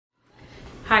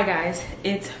Hi guys,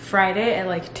 it's Friday at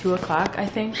like 2 o'clock, I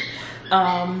think.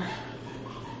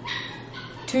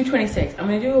 2:26. I'm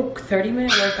gonna do a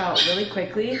 30-minute workout really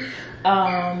quickly.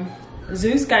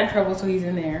 Zeus got in trouble, so he's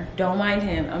in there. Don't mind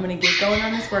him. I'm gonna get going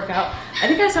on this workout. I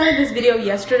think I started this video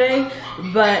yesterday,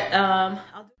 but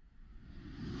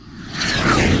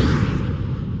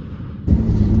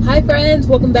Hi friends,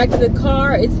 welcome back to the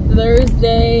car. It's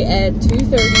Thursday at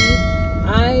 2:30.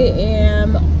 I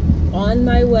am on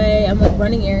my way. I'm like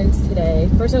running errands today.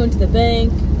 First I went to the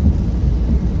bank.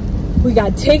 We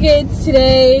got tickets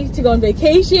today to go on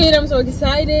vacation. I'm so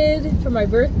excited for my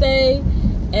birthday.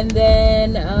 And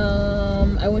then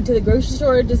I went to the grocery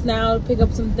store just now to pick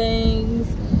up some things.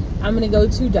 I'm gonna go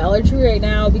to Dollar Tree right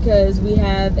now because we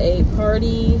have a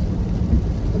party,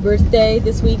 a birthday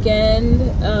this weekend.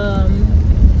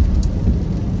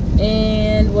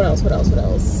 And what else?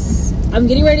 I'm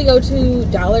getting ready to go to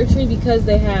Dollar Tree because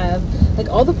they have like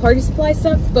all the party supply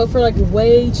stuff, but for like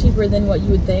way cheaper than what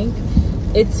you would think.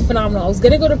 It's phenomenal. I was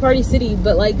gonna go to Party City,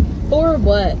 but like for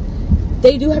what?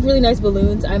 They do have really nice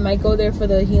balloons. I might go there for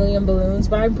the helium balloons,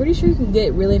 but I'm pretty sure you can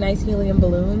get really nice helium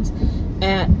balloons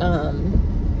at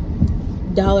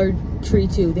Dollar Tree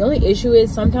too. The only issue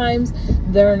is sometimes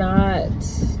they're not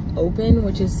open,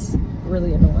 which is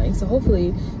really annoying. So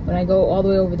hopefully when I go all the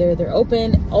way over there, they're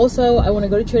open. Also, I want to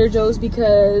go to Trader Joe's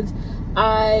because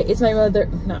it's my mother,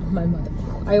 not my mother.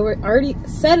 I already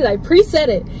said it. I pre-said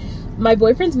it. My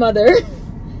boyfriend's mother.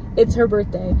 It's her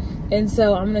birthday, and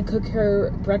so I'm gonna cook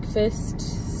her breakfast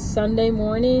Sunday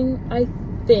morning, I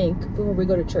think, before we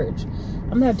go to church.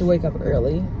 I'm gonna have to wake up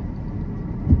early.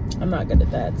 I'm not good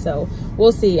at that, so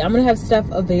we'll see. I'm gonna have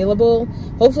stuff available.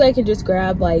 Hopefully I can just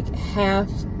grab like half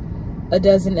a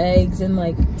dozen eggs and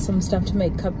like some stuff to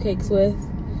make cupcakes with,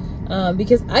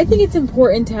 because I think it's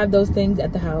important to have those things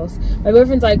at the house. My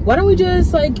boyfriend's like, why don't we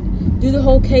just like do the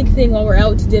whole cake thing while we're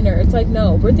out to dinner? It's like,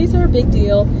 no, birthdays are a big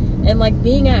deal, and like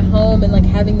being at home and like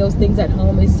having those things at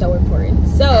home is so important.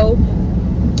 So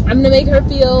I'm gonna make her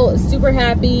feel super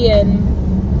happy and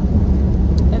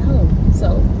at home.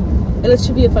 So it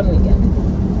should be a fun weekend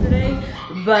today,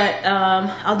 but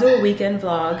I'll do a weekend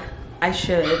vlog. I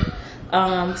should.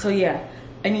 So yeah,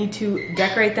 I need to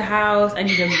decorate the house. I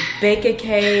need to bake a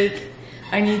cake.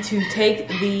 I need to take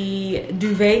the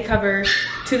duvet cover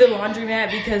to the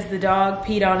laundromat because the dog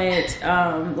peed on it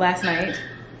last night.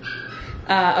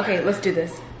 Okay, let's do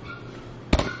this.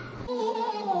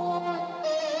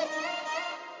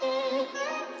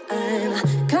 I'm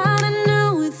kinda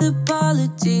new with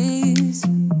apologies.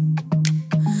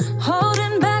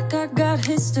 Holding back, I got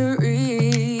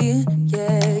history.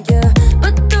 Yeah.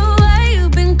 But the way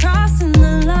you've been crossing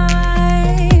the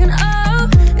line, oh,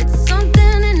 it's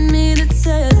something in me that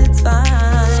says it's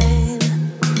fine.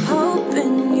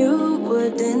 Hoping you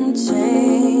wouldn't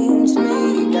change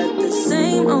me. Got the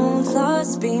same old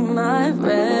thoughts, be my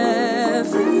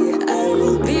referee. I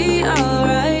will be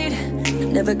alright.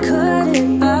 Never cut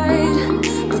it right,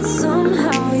 but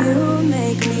somehow you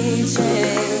make me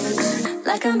change.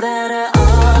 Like I'm better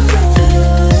off with you.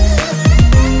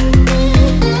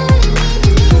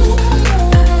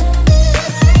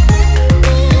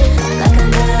 Like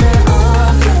I'm better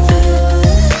off with you.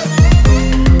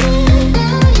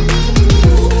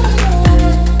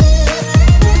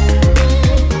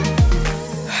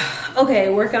 Okay,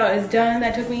 workout is done.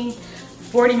 That took me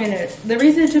 40 minutes. The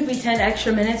reason it took me 10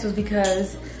 extra minutes was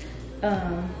because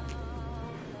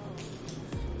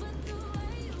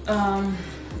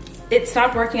it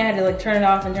stopped working. I had to like turn it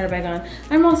off and turn it back on.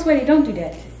 I'm all sweaty, don't do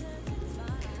that.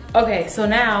 Okay, so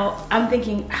now I'm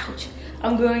thinking, ouch,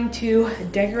 I'm going to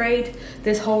decorate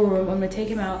this whole room. I'm gonna take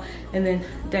him out and then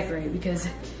decorate because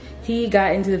he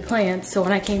got into the plants. So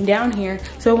when I came down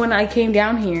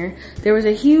here, there was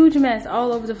a huge mess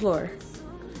all over the floor.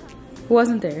 Who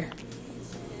wasn't there?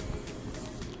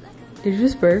 Did you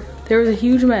just burp? There was a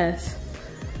huge mess.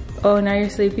 Oh, now you're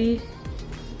sleepy?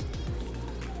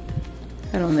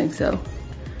 I don't think so.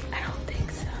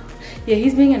 Yeah,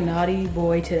 he's being a naughty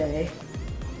boy today.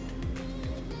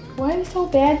 Why are you so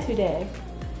bad today?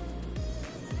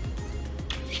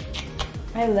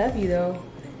 I love you though.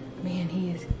 Man,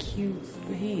 he is cute,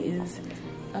 but he is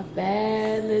a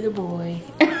bad little boy.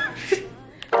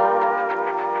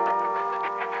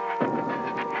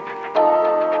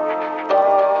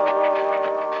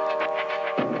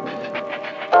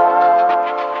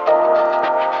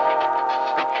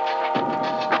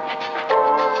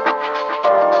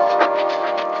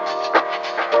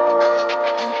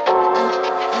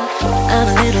 I'm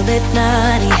a little bit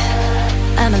naughty,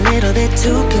 I'm a little bit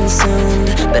too consumed,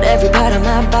 but every part of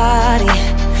my body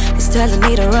is telling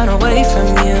me to run away from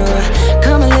you.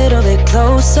 Come a little bit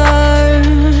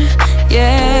closer.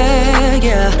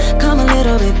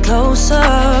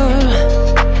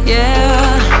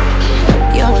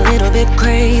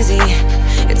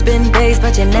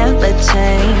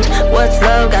 change. What's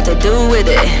love got to do with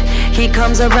it? He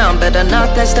comes around, better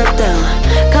knock that stuff down.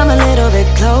 Come a little bit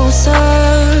closer.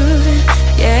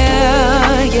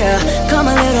 Yeah, yeah. Come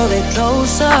a little bit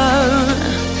closer.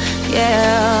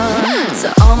 Yeah.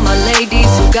 So all my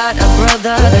ladies who got a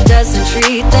brother that doesn't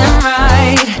treat them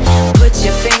right, put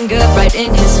your finger right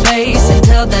in his face and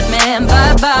tell that man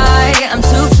bye-bye. I'm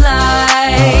too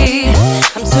fly.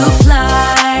 I'm too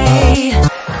fly.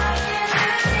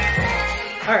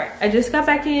 Alright, I just got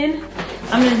back in.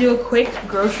 I'm gonna do a quick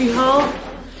grocery haul.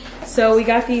 So we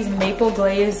got these maple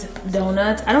glazed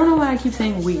donuts. I don't know why I keep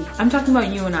saying we. I'm talking about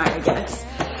you and I guess.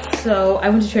 So I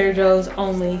went to Trader Joe's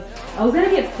only. I was gonna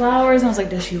get flowers and I was like,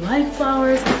 does she like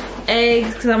flowers?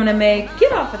 Eggs, because I'm gonna make,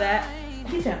 get off of that.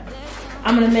 Get down.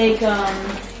 I'm gonna make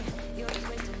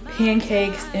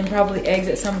pancakes and probably eggs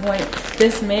at some point.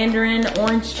 This mandarin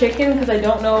orange chicken, because I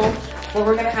don't know what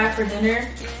we're gonna have for dinner.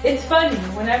 It's funny,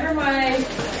 whenever my,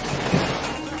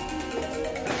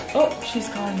 oh, she's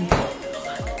calling me.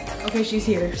 Okay, she's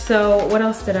here. So what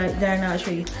else did I not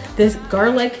show you? This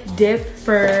garlic dip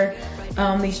for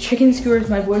these chicken skewers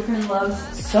my boyfriend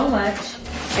loves so much.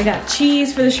 I got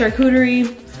cheese for the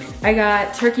charcuterie. I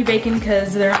got turkey bacon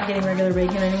because they're not getting regular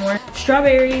bacon anymore.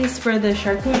 Strawberries for the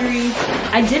charcuterie.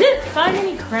 I didn't find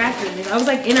any crackers. I was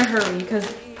like in a hurry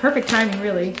because perfect timing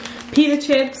really. Pita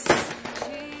chips.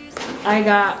 I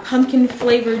got pumpkin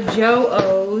flavored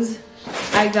Joe-O's.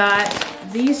 I got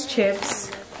these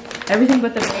chips. Everything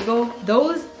but the bagel.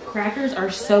 Those crackers are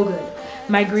so good.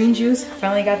 My green juice,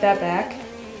 finally got that back.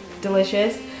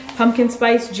 Delicious. Pumpkin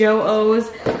spice Joe-O's.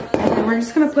 And we're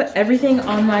just gonna put everything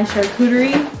on my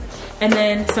charcuterie. And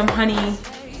then some honey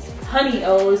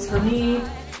O's for me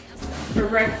for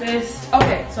breakfast.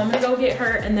 Okay, so I'm gonna go get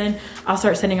her and then I'll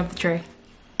start setting up the tray.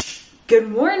 Good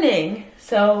morning.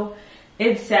 So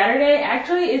it's Saturday.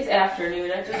 Actually, it's afternoon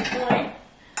at this point.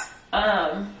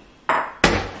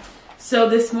 So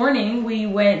this morning we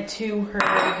went to her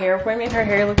hair appointment. Her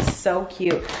hair looks so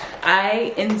cute.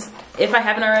 If I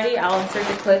haven't already, I'll insert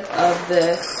the clip of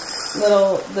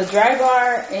the dry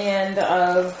bar and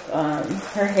of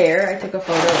her hair. I took a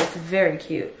photo. It's very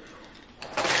cute.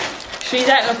 She's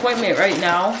at an appointment right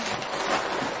now.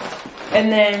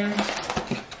 And then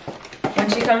when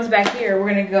she comes back here, we're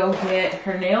gonna go get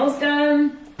her nails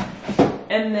done.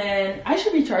 And then I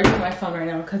should be charging my phone right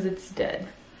now because it's dead.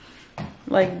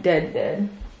 Like dead.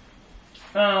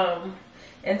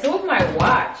 And so with my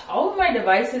watch, all of my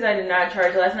devices I did not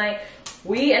charge last night.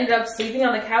 We ended up sleeping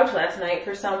on the couch last night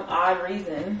for some odd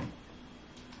reason.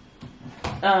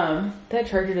 That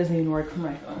charger doesn't even work for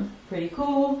my phone. Pretty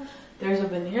cool. There's a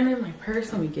banana in my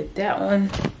purse. Let me get that one.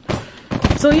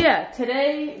 So yeah,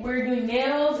 today we're doing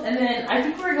nails and then I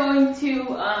think we're going to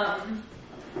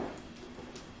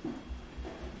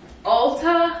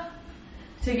Ulta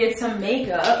to get some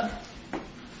makeup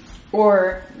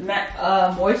or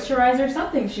moisturizer,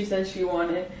 something she said she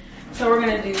wanted. So we're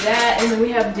gonna do that, and then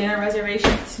we have dinner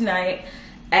reservations tonight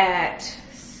at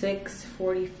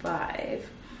 6:45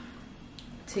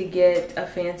 to get a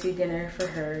fancy dinner for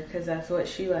her because that's what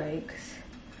she likes.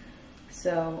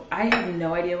 So I have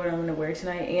no idea what I'm gonna wear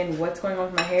tonight and what's going on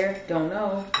with my hair, don't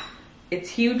know. It's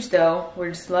huge though, we're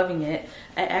just loving it.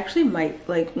 I actually might,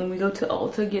 like when we go to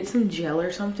Ulta, get some gel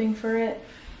or something for it.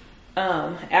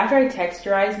 After I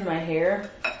texturize my hair,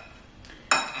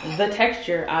 the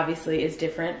texture obviously is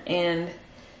different, and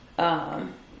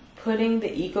putting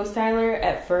the Eco Styler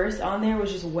at first on there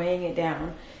was just weighing it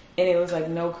down, and it was like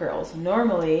no curls.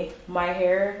 Normally my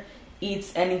hair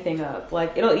eats anything up,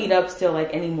 like it'll eat up still like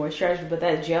any moisturizer, but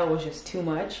that gel was just too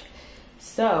much.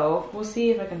 So we'll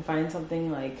see if I can find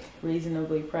something like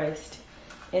reasonably priced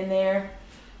in there.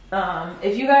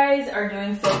 If you guys are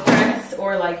doing silk press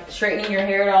or like straightening your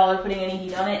hair at all or putting any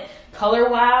heat on it, Color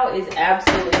Wow is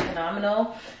absolutely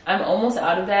phenomenal. I'm almost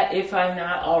out of that if I'm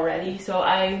not already, so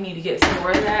I need to get some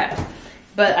more of that.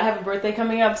 But I have a birthday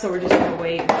coming up, so we're just gonna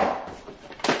wait.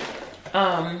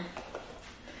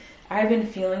 I've been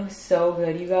feeling so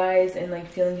good, you guys, and like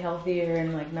feeling healthier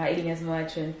and like not eating as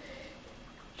much and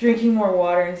drinking more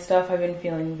water and stuff. I've been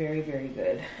feeling very, very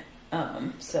good.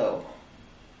 So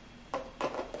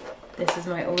this is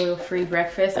my oil-free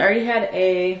breakfast. I already had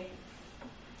a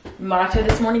matcha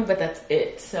this morning, but that's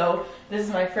it. So this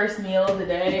is my first meal of the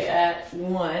day at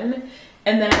 1.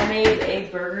 And then I made a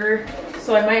burger,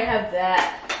 so I might have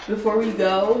that before we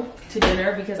go to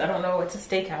dinner because I don't know, it's a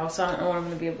steakhouse, so I don't know what I'm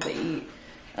gonna be able to eat.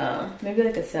 Maybe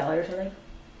like a salad or something.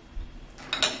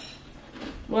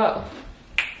 Whoa.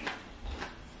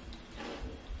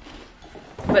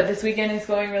 But this weekend is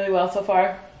going really well so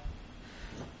far.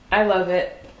 I love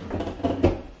it.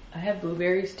 I have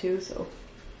blueberries too, so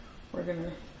we're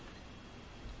gonna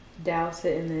douse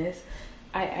it in this.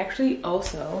 I actually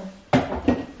also,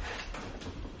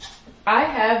 I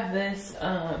have this,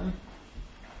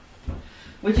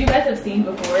 which you guys have seen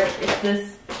before. It's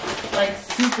this like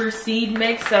super seed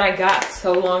mix that I got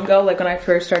so long ago, like when I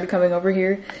first started coming over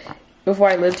here, before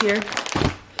I lived here.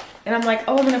 And I'm like,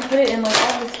 oh, I'm gonna put it in like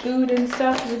all this food and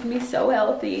stuff. It's gonna be so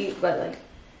healthy. But like,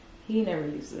 he never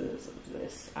uses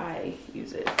this. I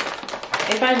use it.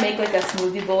 If I make like a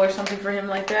smoothie bowl or something for him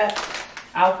like that,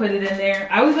 I'll put it in there.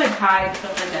 I always like hide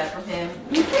stuff like that from him.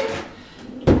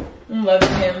 I'm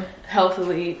loving him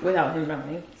healthily without him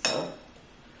knowing. So,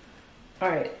 all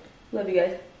right, love you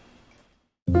guys.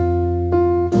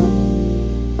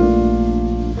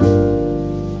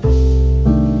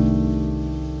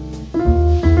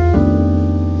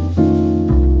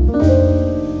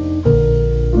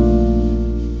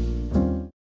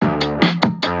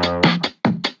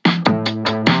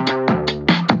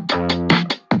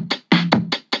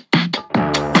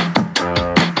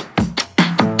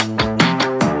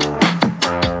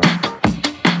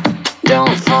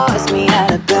 Don't force me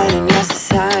out of bed in your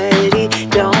society.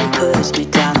 Don't push me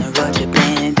down the road you're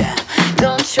bleeding down.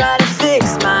 Don't try to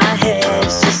fix my head,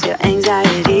 it's just your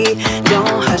anxiety.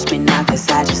 Don't hush me now, cause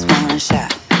I just wanna shout.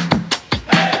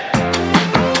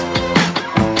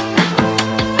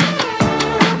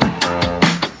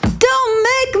 Don't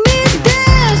make me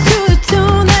dance to the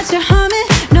tune that you're humming.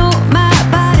 No, my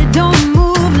body don't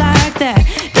move like that.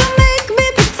 Don't make me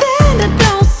pretend I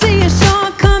don't see your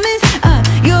shortcomings.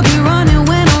 You'll be running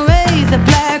when I raise the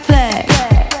black flag.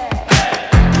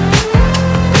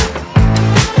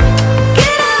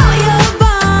 Get out your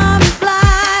bomb and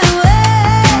fly away.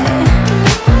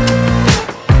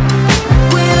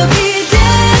 We'll be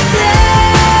dancing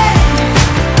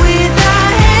with our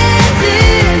hands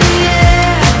in the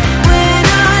air when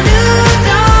our new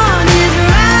dawn is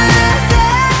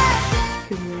rising.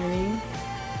 Good morning.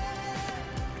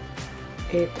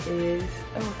 It is,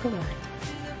 oh, come on.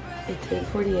 It's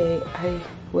 8:48. I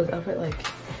was up at like,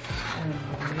 I don't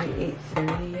know, maybe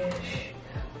 8:30-ish.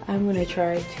 I'm gonna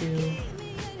try to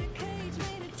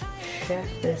chef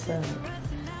this up.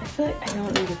 I feel like I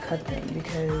don't need to cut them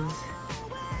because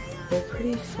they're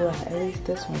pretty flat. At least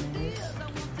this one is.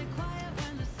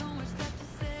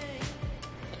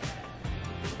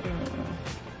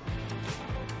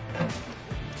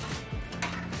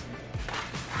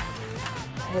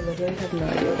 I literally have no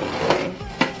idea what I'm doing,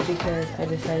 because I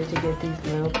decided to get these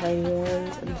little tiny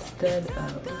ones instead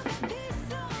of a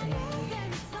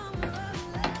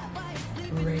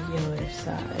regular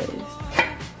size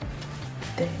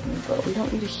thing. But we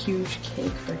don't need a huge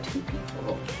cake for 2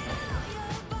 people.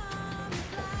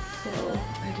 So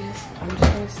I guess I'm just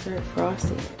gonna start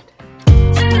frosting it.